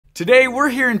Today we're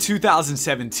here in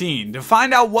 2017 to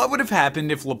find out what would have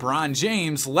happened if LeBron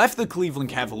James left the Cleveland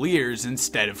Cavaliers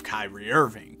instead of Kyrie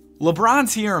Irving.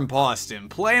 LeBron's here in Boston,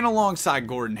 playing alongside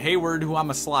Gordon Hayward, who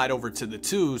I'ma slide over to the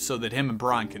 2 so that him and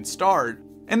Bron can start.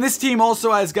 And this team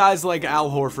also has guys like Al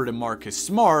Horford and Marcus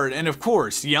Smart, and of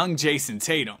course, young Jason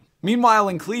Tatum. Meanwhile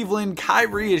in Cleveland,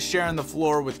 Kyrie is sharing the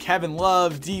floor with Kevin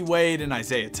Love, D Wade, and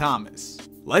Isaiah Thomas.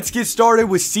 Let's get started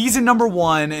with season number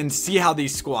 1 and see how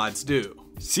these squads do.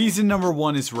 Season number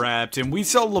 1 is wrapped, and we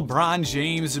saw LeBron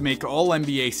James make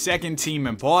All-NBA second team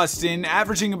in Boston,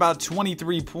 averaging about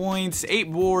 23 points,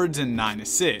 8 boards, and 9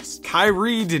 assists.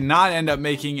 Kyrie did not end up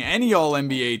making any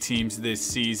All-NBA teams this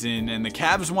season, and the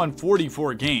Cavs won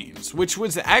 44 games, which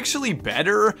was actually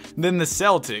better than the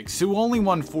Celtics, who only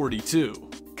won 42.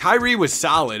 Kyrie was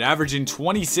solid, averaging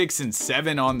 26 and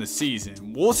 7 on the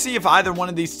season. We'll see if either one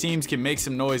of these teams can make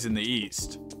some noise in the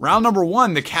East. Round number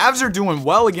 1, the Cavs are doing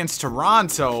well against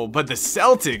Toronto, but the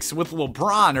Celtics with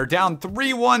LeBron are down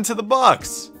 3-1 to the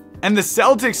Bucks. And the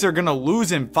Celtics are gonna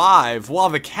lose in 5, while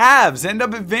the Cavs end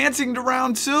up advancing to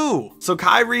round 2. So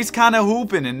Kyrie's kinda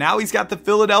hooping, and now he's got the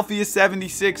Philadelphia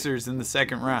 76ers in the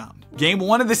second round. Game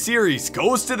 1 of the series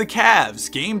goes to the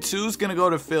Cavs. Game 2 is gonna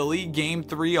go to Philly. Game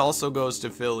 3 also goes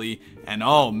to Philly. And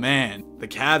oh man, the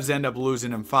Cavs end up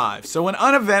losing in 5. So an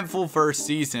uneventful first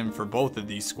season for both of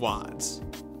these squads.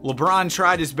 LeBron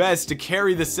tried his best to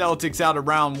carry the Celtics out of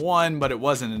round 1, but it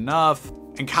wasn't enough.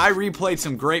 And Kyrie played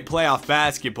some great playoff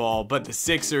basketball, but the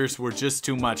Sixers were just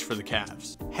too much for the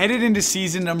Cavs. Headed into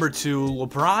season number 2,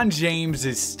 LeBron James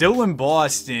is still in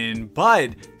Boston, but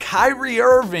Kyrie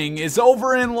Irving is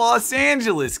over in Los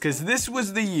Angeles because this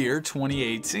was the year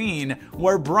 2018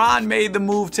 where Bron made the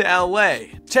move to LA.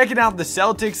 Checking out the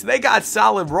Celtics, they got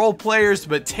solid role players,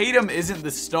 but Tatum isn't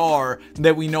the star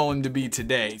that we know him to be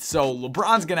today, so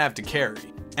LeBron's gonna have to carry.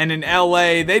 And in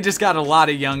LA, they just got a lot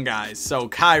of young guys, so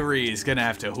Kyrie is gonna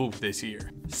have to hoop this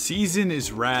year. Season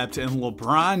is wrapped, and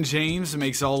LeBron James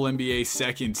makes All-NBA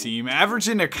second team,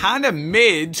 averaging a kinda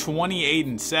mid 28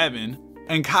 and 7.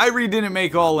 And Kyrie didn't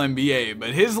make All-NBA, but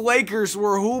his Lakers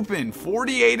were hooping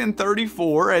 48 and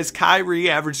 34 as Kyrie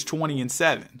averaged 20 and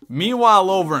 7. Meanwhile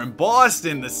over in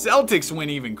Boston, the Celtics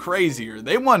went even crazier.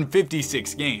 They won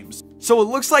 56 games. So it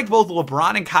looks like both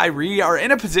LeBron and Kyrie are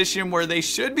in a position where they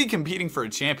should be competing for a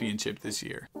championship this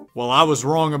year. Well, I was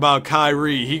wrong about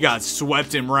Kyrie. He got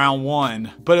swept in round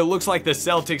 1. But it looks like the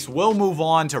Celtics will move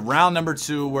on to round number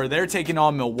 2 where they're taking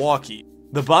on Milwaukee.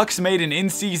 The Bucks made an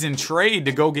in-season trade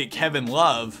to go get Kevin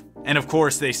Love. And of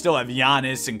course, they still have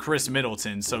Giannis and Chris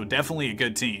Middleton, so definitely a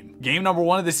good team. Game number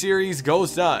 1 of the series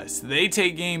goes to us. They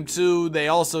take game 2, they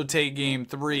also take game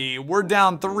 3. We're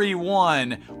down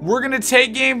 3-1. We're gonna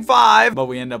take game 5, but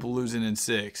we end up losing in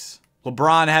 6.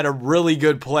 LeBron had a really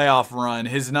good playoff run.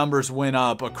 His numbers went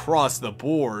up across the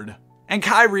board. And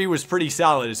Kyrie was pretty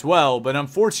solid as well, but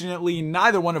unfortunately,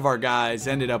 neither one of our guys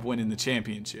ended up winning the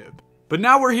championship. But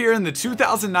now we're here in the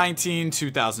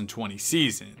 2019-2020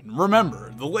 season.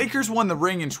 Remember, the Lakers won the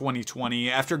ring in 2020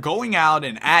 after going out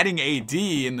and adding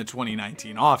AD in the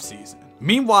 2019 offseason.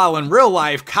 Meanwhile, in real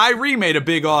life, Kyrie made a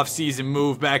big offseason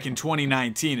move back in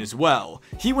 2019 as well.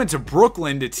 He went to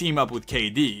Brooklyn to team up with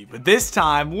KD, but this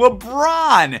time,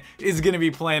 LeBron is going to be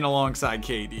playing alongside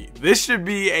KD. This should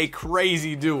be a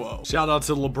crazy duo. Shout out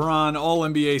to LeBron,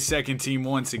 All-NBA second team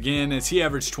once again, as he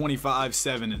averaged 25,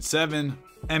 7, and 7.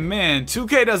 And man,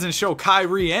 2K doesn't show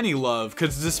Kyrie any love,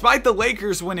 because despite the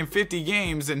Lakers winning 50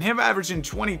 games and him averaging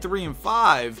 23 and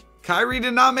 5, Kyrie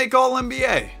did not make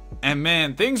All-NBA. And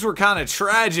man, things were kind of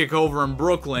tragic over in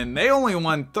Brooklyn. They only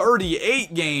won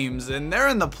 38 games, and they're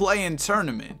in the play-in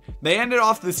tournament. They ended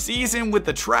off the season with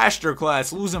the Trashster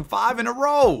class, losing 5 in a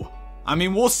row. I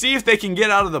mean, we'll see if they can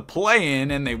get out of the play-in,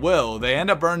 and they will. They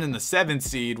end up earning the 7th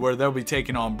seed, where they'll be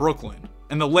taking on Brooklyn.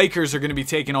 And the Lakers are going to be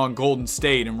taking on Golden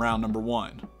State in round number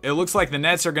 1. It looks like the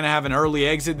Nets are going to have an early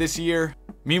exit this year.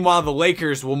 Meanwhile, the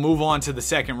Lakers will move on to the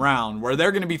second round, where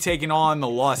they're going to be taking on the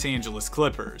Los Angeles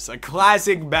Clippers. A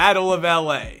classic battle of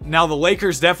LA. Now, the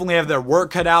Lakers definitely have their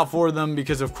work cut out for them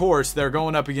because, of course, they're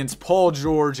going up against Paul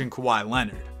George and Kawhi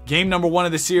Leonard. Game number 1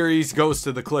 of the series goes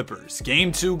to the Clippers.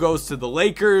 Game 2 goes to the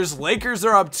Lakers. Lakers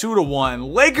are up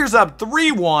 2-1. Lakers up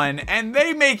 3-1, and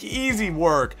they make easy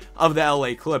work of the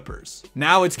LA Clippers.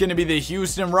 Now it's going to be the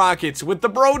Houston Rockets with the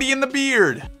Brody and the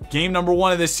beard. Game number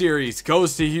 1 of the series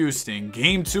goes to Houston.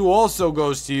 Game 2 also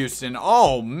goes to Houston.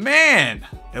 Oh man,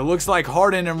 it looks like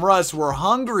Harden and Russ were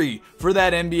hungry for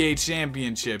that NBA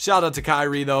championship. Shout out to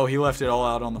Kyrie though, he left it all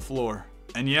out on the floor.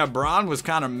 And yeah, Bron was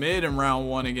kind of mid in round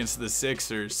 1 against the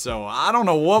Sixers, so I don't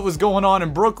know what was going on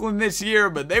in Brooklyn this year,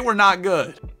 but they were not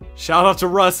good. Shout out to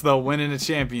Russ though, winning a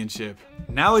championship.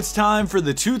 Now it's time for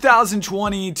the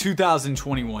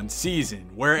 2020-2021 season,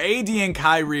 where AD and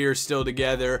Kyrie are still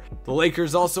together. The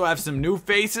Lakers also have some new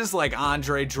faces like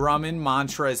Andre Drummond,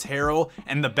 Montrezl Harrell,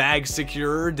 and the bag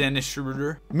securer Dennis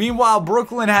Schroeder. Meanwhile,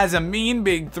 Brooklyn has a mean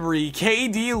big three: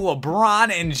 KD, LeBron,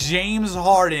 and James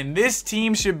Harden. This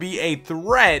team should be a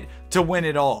threat to win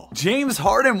it all. James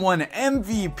Harden won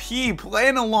MVP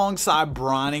playing alongside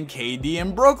Bron and KD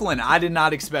in Brooklyn. I did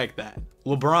not expect that.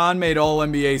 LeBron made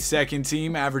All-NBA second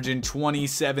team, averaging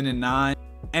 27 and 9.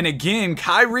 And again,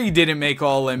 Kyrie didn't make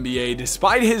All-NBA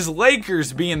despite his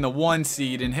Lakers being the 1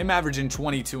 seed and him averaging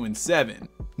 22 and 7.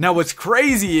 Now what's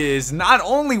crazy is not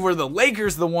only were the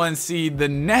Lakers the 1 seed, the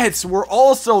Nets were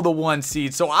also the 1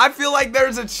 seed. So I feel like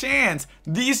there's a chance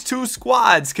these two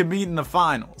squads could meet in the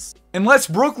finals. Unless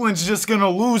Brooklyn's just gonna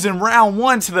lose in round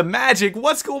 1 to the Magic,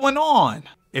 what's going on?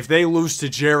 If they lose to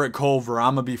Jarrett Culver,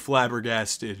 I'm gonna be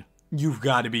flabbergasted. You've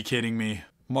got to be kidding me.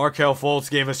 Markelle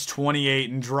Fultz gave us 28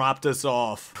 and dropped us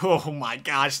off. Oh my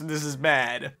gosh, this is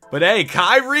bad. But hey,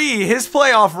 Kyrie, his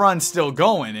playoff run's still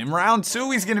going. In round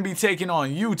 2, he's gonna be taking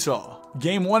on Utah.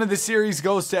 Game 1 of the series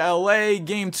goes to LA.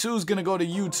 Game 2 is gonna go to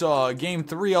Utah. Game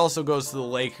 3 also goes to the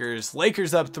Lakers.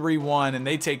 Lakers up 3-1 and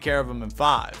they take care of them in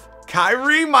 5.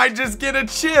 Kyrie might just get a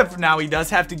chip. Now he does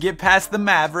have to get past the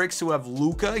Mavericks, who have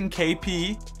Luka and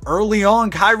KP. Early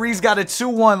on, Kyrie's got a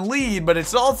 2-1 lead, but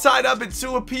it's all tied up at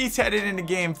 2 apiece headed into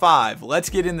Game 5. Let's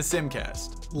get in the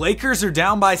Simcast. Lakers are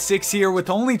down by 6 here with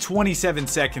only 27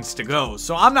 seconds to go,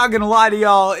 so I'm not gonna lie to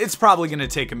y'all, it's probably gonna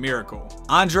take a miracle.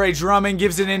 Andre Drummond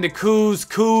gives it into Kuz.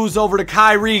 Kuz over to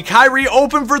Kyrie. Kyrie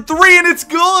open for 3 and it's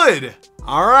good!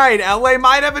 Alright, LA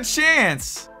might have a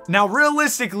chance. Now,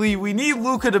 realistically, we need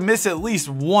Luka to miss at least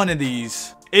one of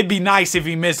these. It'd be nice if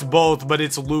he missed both, but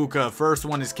it's Luka. First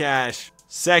one is cash.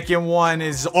 Second one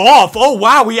is off. Oh,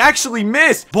 wow, we actually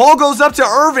missed. Ball goes up to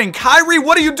Irving. Kyrie,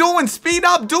 what are you doing? Speed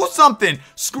up. Do something.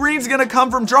 Screen's going to come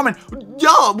from Drummond.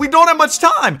 Yo, we don't have much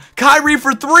time. Kyrie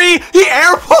for 3. He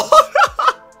airballed.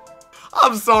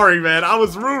 I'm sorry, man. I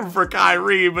was rooting for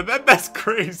Kyrie, but that's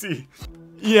crazy.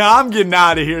 Yeah, I'm getting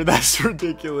out of here. That's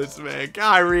ridiculous, man.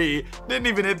 Kyrie didn't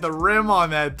even hit the rim on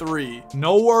that 3.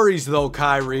 No worries, though,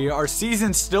 Kyrie. Our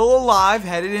season's still alive,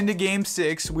 headed into Game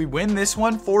 6. We win this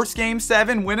one, force Game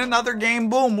 7, win another game,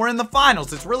 boom, we're in the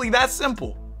finals. It's really that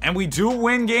simple. And we do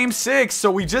win Game 6, so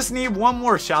we just need one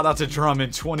more. Shout out to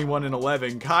Drummond, 21 and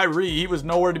 11. Kyrie, he was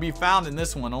nowhere to be found in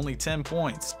this one, only 10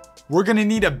 points. We're going to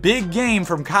need a big game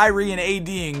from Kyrie and AD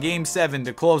in Game 7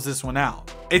 to close this one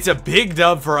out. It's a big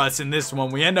dub for us in this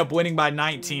one. We end up winning by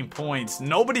 19 points.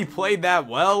 Nobody played that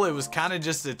well. It was kind of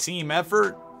just a team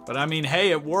effort. But I mean,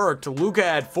 hey, it worked. Luka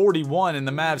had 41 and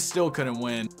the Mavs still couldn't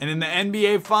win. And in the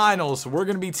NBA Finals, we're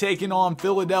going to be taking on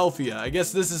Philadelphia. I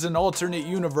guess this is an alternate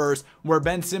universe where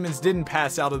Ben Simmons didn't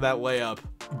pass out of that layup.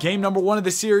 Game number 1 of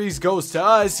the series goes to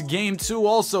us. Game 2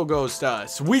 also goes to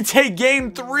us. We take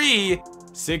Game 3.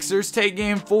 Sixers take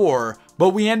Game 4, but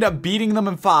we end up beating them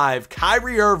in 5.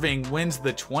 Kyrie Irving wins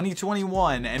the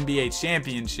 2021 NBA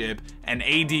Championship, and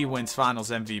AD wins Finals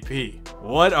MVP.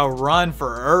 What a run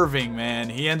for Irving, man.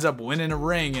 He ends up winning a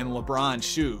ring in LeBron's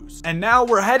shoes. And now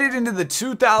we're headed into the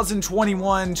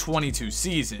 2021-22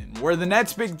 season, where the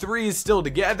Nets' big 3 is still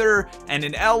together, and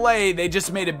in LA, they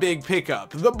just made a big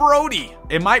pickup, the Brody.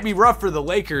 It might be rough for the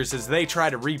Lakers as they try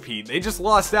to repeat. They just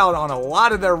lost out on a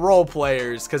lot of their role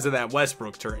players because of that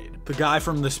Westbrook trade. The guy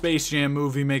from the Space Jam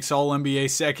movie makes All-NBA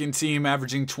second team,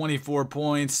 averaging 24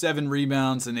 points, 7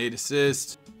 rebounds, and 8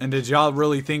 assists. And did y'all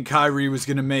really think Kyrie was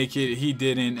going to make it? He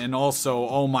didn't. And also,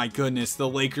 oh my goodness, the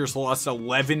Lakers lost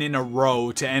 11 in a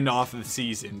row to end off the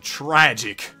season.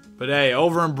 Tragic. But hey,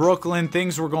 over in Brooklyn,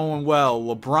 things were going well.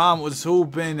 LeBron was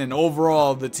hooping, and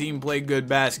overall, the team played good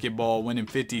basketball, winning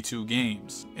 52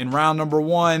 games. In round number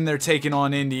 1, they're taking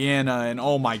on Indiana, and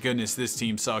oh my goodness, this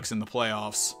team sucks in the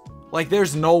playoffs. Like,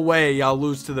 there's no way y'all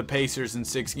lose to the Pacers in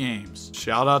 6 games.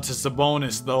 Shout out to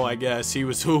Sabonis, though, I guess. He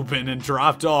was hooping and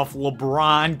dropped off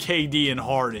LeBron, KD, and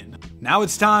Harden. Now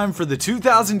it's time for the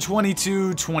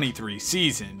 2022-23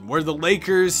 season, where the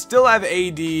Lakers still have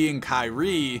AD and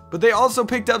Kyrie, but they also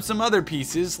picked up some other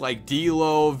pieces like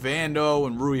D'Lo, Vando,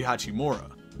 and Rui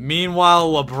Hachimura.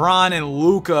 Meanwhile, LeBron and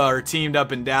Luka are teamed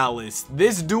up in Dallas.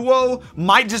 This duo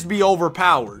might just be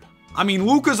overpowered. I mean,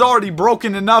 Luka's already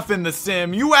broken enough in the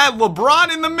sim. You add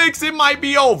LeBron in the mix, it might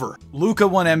be over. Luka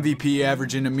won MVP,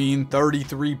 averaging a mean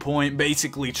 33-point,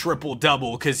 basically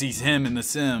triple-double, because he's him in the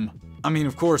sim. I mean,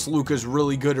 of course, Luka's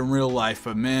really good in real life,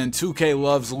 but man, 2K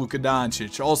loves Luka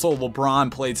Doncic. Also,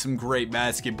 LeBron played some great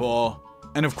basketball.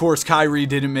 And of course, Kyrie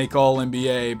didn't make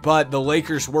All-NBA, but the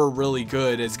Lakers were really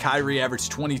good as Kyrie averaged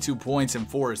 22 points and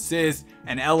 4 assists,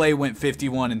 and LA went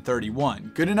 51 and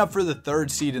 31. Good enough for the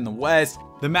 3rd seed in the West.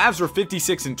 The Mavs were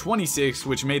 56 and 26,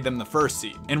 which made them the 1st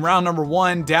seed. In round number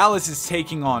 1, Dallas is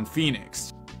taking on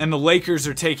Phoenix, and the Lakers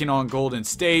are taking on Golden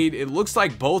State. It looks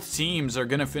like both teams are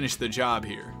going to finish the job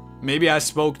here. Maybe I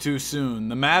spoke too soon.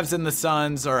 The Mavs and the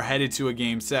Suns are headed to a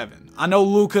Game 7. I know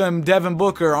Luka and Devin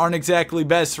Booker aren't exactly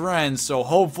best friends, so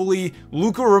hopefully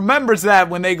Luka remembers that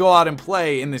when they go out and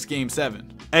play in this Game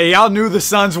 7. Hey, y'all knew the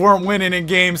Suns weren't winning in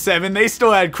Game 7. They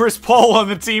still had Chris Paul on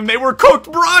the team. They were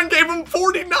cooked. Bron gave him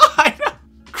 49.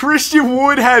 Christian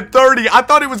Wood had 30. I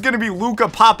thought it was going to be Luka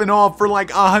popping off for like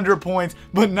 100 points,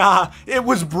 but nah, it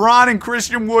was Bron and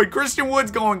Christian Wood. Christian Wood's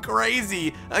going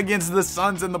crazy against the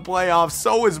Suns in the playoffs.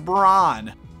 So is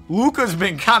Bron. Luka's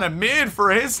been kind of mid for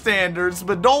his standards,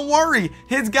 but don't worry,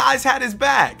 his guys had his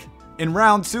back. In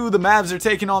round 2, the Mavs are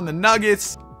taking on the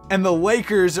Nuggets, and the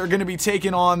Lakers are going to be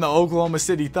taking on the Oklahoma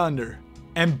City Thunder.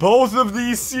 And both of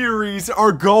these series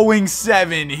are going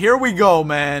 7. Here we go,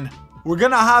 man. We're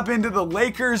going to hop into the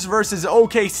Lakers versus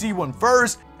OKC one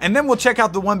first, and then we'll check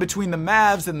out the one between the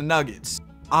Mavs and the Nuggets.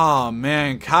 Oh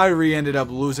man, Kyrie ended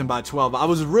up losing by 12. I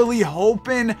was really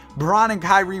hoping Bron and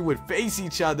Kyrie would face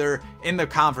each other in the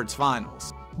conference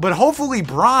finals. But hopefully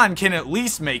Bron can at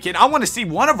least make it. I want to see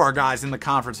one of our guys in the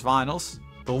conference finals.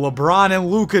 The LeBron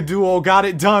and Luka duo got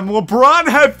it done. LeBron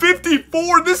had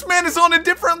 54. This man is on a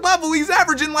different level. He's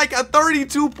averaging like a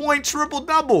 32-point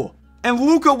triple-double. And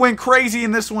Luka went crazy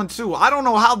in this one too. I don't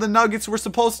know how the Nuggets were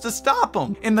supposed to stop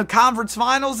him. In the conference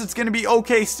finals, it's going to be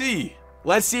OKC.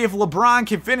 Let's see if LeBron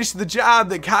can finish the job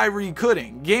that Kyrie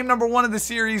couldn't. Game number 1 of the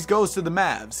series goes to the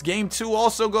Mavs. Game 2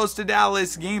 also goes to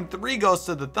Dallas. Game 3 goes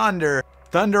to the Thunder.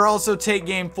 Thunder also take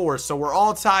Game 4, so we're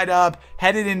all tied up,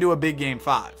 headed into a big Game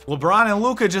 5. LeBron and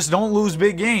Luka just don't lose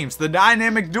big games. The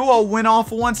dynamic duo went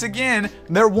off once again.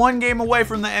 They're 1 game away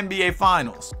from the NBA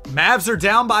Finals. Mavs are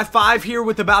down by 5 here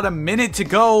with about a minute to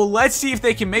go. Let's see if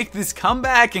they can make this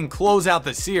comeback and close out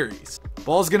the series.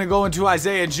 Ball's gonna go into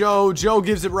Isaiah Joe. Joe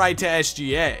gives it right to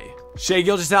SGA. Shai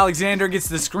Gilgeous-Alexander gets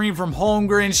the screen from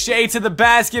Holmgren. Shai to the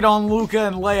basket on Luka,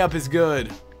 and layup is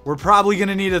good. We're probably going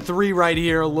to need a 3 right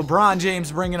here. LeBron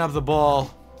James bringing up the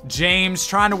ball. James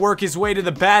trying to work his way to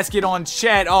the basket on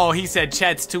Chet. Oh, he said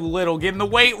Chet's too little. Get in the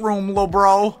weight room, little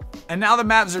bro. And now the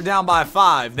Mavs are down by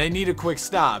 5. They need a quick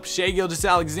stop. Shai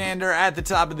Gilgeous-Alexander at the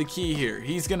top of the key here.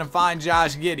 He's going to find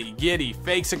Josh Giddey. Giddey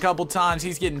fakes a couple times.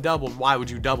 He's getting doubled. Why would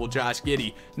you double Josh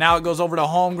Giddey? Now it goes over to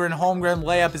Holmgren. Holmgren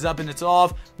layup is up and it's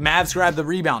off. Mavs grab the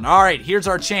rebound. All right, here's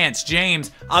our chance.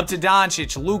 James up to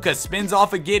Doncic. Luka spins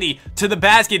off of Giddey to the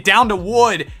basket, down to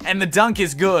Wood, and the dunk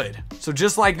is good. So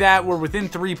just like that, we're within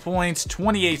 3 points,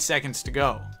 28 seconds to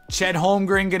go. Chet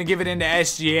Holmgren gonna give it into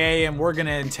SGA, and we're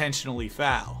gonna intentionally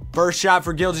foul. First shot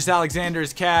for Gilgeous-Alexander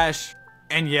is cash.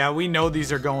 And yeah, we know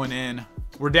these are going in.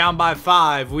 We're down by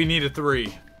 5. We need a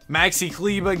 3. Maxi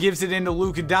Kleber gives it into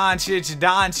Luka Doncic.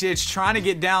 Doncic trying to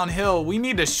get downhill. We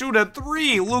need to shoot a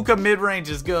 3. Luka mid-range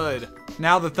is good.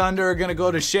 Now the Thunder are gonna go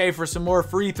to Shai for some more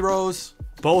free throws.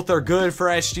 Both are good for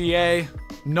SGA.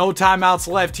 No timeouts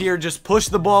left here. Just push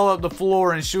the ball up the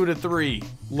floor and shoot a 3.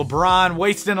 LeBron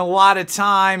wasting a lot of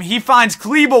time. He finds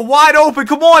Kleber wide open.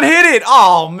 Come on, hit it.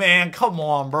 Oh, man. Come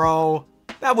on, bro.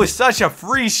 That was such a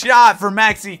free shot for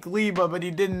Maxi Kleber, but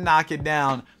he didn't knock it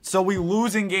down. So we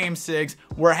lose in Game 6.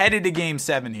 We're headed to Game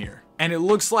 7 here. And it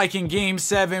looks like in Game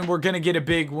 7, we're going to get a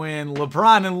big win.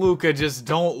 LeBron and Luka just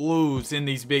don't lose in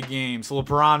these big games.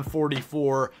 LeBron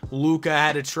 44. Luka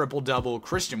had a triple-double.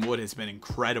 Christian Wood has been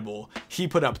incredible. He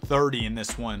put up 30 in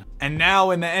this one. And now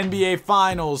in the NBA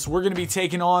Finals, we're going to be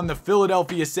taking on the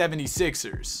Philadelphia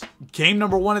 76ers. Game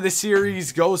number 1 of the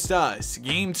series goes to us.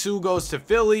 Game 2 goes to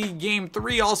Philly. Game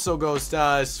 3 also goes to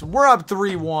us. We're up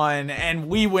 3-1, and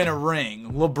we win a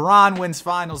ring. LeBron wins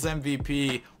Finals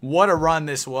MVP. What a run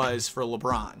this was for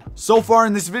LeBron. So far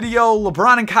in this video,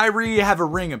 LeBron and Kyrie have a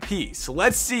ring apiece.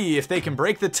 Let's see if they can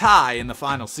break the tie in the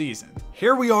final season.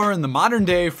 Here we are in the modern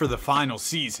day for the final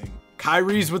season.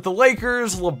 Kyrie's with the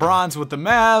Lakers, LeBron's with the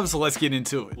Mavs. Let's get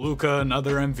into it. Luka,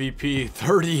 another MVP,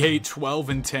 38, 12,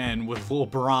 and 10 with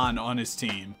LeBron on his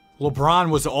team.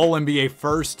 LeBron was All-NBA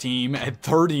first team at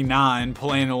 39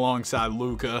 playing alongside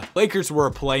Luka. Lakers were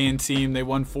a play-in team. They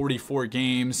won 44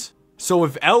 games. So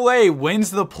if LA wins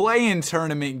the play-in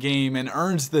tournament game and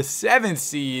earns the 7th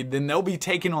seed, then they'll be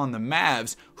taking on the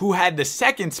Mavs, who had the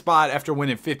 2nd spot after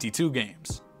winning 52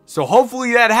 games. So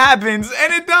hopefully that happens,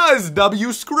 and it does.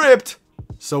 W script.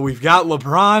 So we've got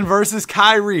LeBron versus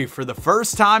Kyrie for the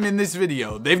first time in this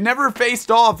video. They've never faced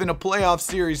off in a playoff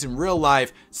series in real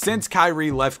life since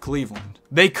Kyrie left Cleveland.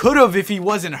 They could have if he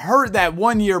wasn't hurt that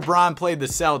one year Bron played the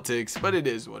Celtics, but it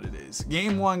is what it is.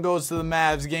 Game 1 goes to the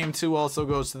Mavs, Game 2 also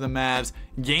goes to the Mavs,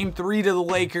 Game 3 to the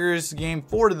Lakers, Game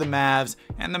 4 to the Mavs,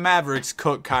 and the Mavericks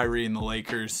cook Kyrie and the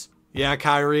Lakers. Yeah,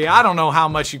 Kyrie, I don't know how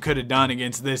much you could have done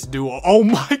against this duo. Oh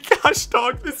my gosh,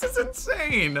 dog, this is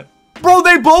insane. Bro,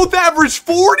 they both averaged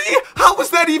 40? How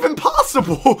was that even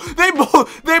possible? They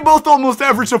both almost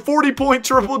averaged a 40-point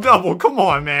triple-double. Come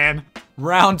on, man.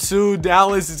 Round 2,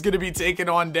 Dallas is going to be taking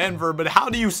on Denver, but how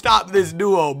do you stop this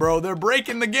duo, bro? They're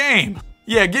breaking the game.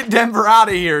 Yeah, get Denver out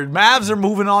of here. Mavs are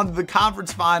moving on to the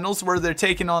conference finals where they're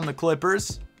taking on the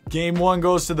Clippers. Game 1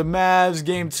 goes to the Mavs.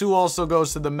 Game 2 also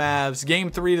goes to the Mavs.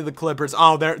 Game 3 to the Clippers.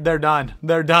 Oh, they're done.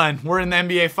 They're done. We're in the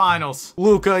NBA Finals.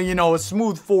 Luka, you know, a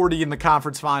smooth 40 in the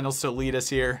conference finals to lead us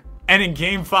here. And in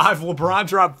Game 5, LeBron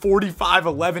dropped 45,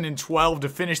 11, and 12 to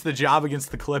finish the job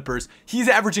against the Clippers. He's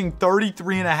averaging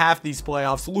 33.5 these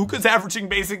playoffs. Luka's averaging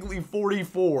basically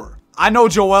 44. I know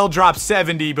Joel dropped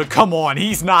 70, but come on,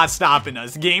 he's not stopping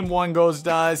us. Game 1 goes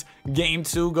to us. Game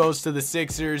 2 goes to the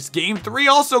Sixers. Game 3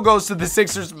 also goes to the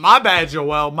Sixers. My bad,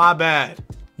 Joel. My bad.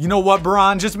 You know what,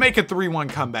 Bron? Just make a 3-1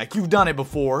 comeback. You've done it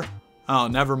before. Oh,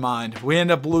 never mind. We end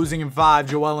up losing in 5.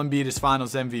 Joel Embiid is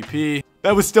Finals MVP.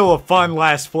 That was still a fun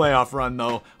last playoff run,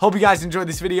 though. Hope you guys enjoyed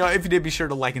this video. If you did, be sure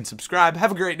to like and subscribe.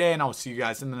 Have a great day, and I'll see you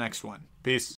guys in the next one. Peace.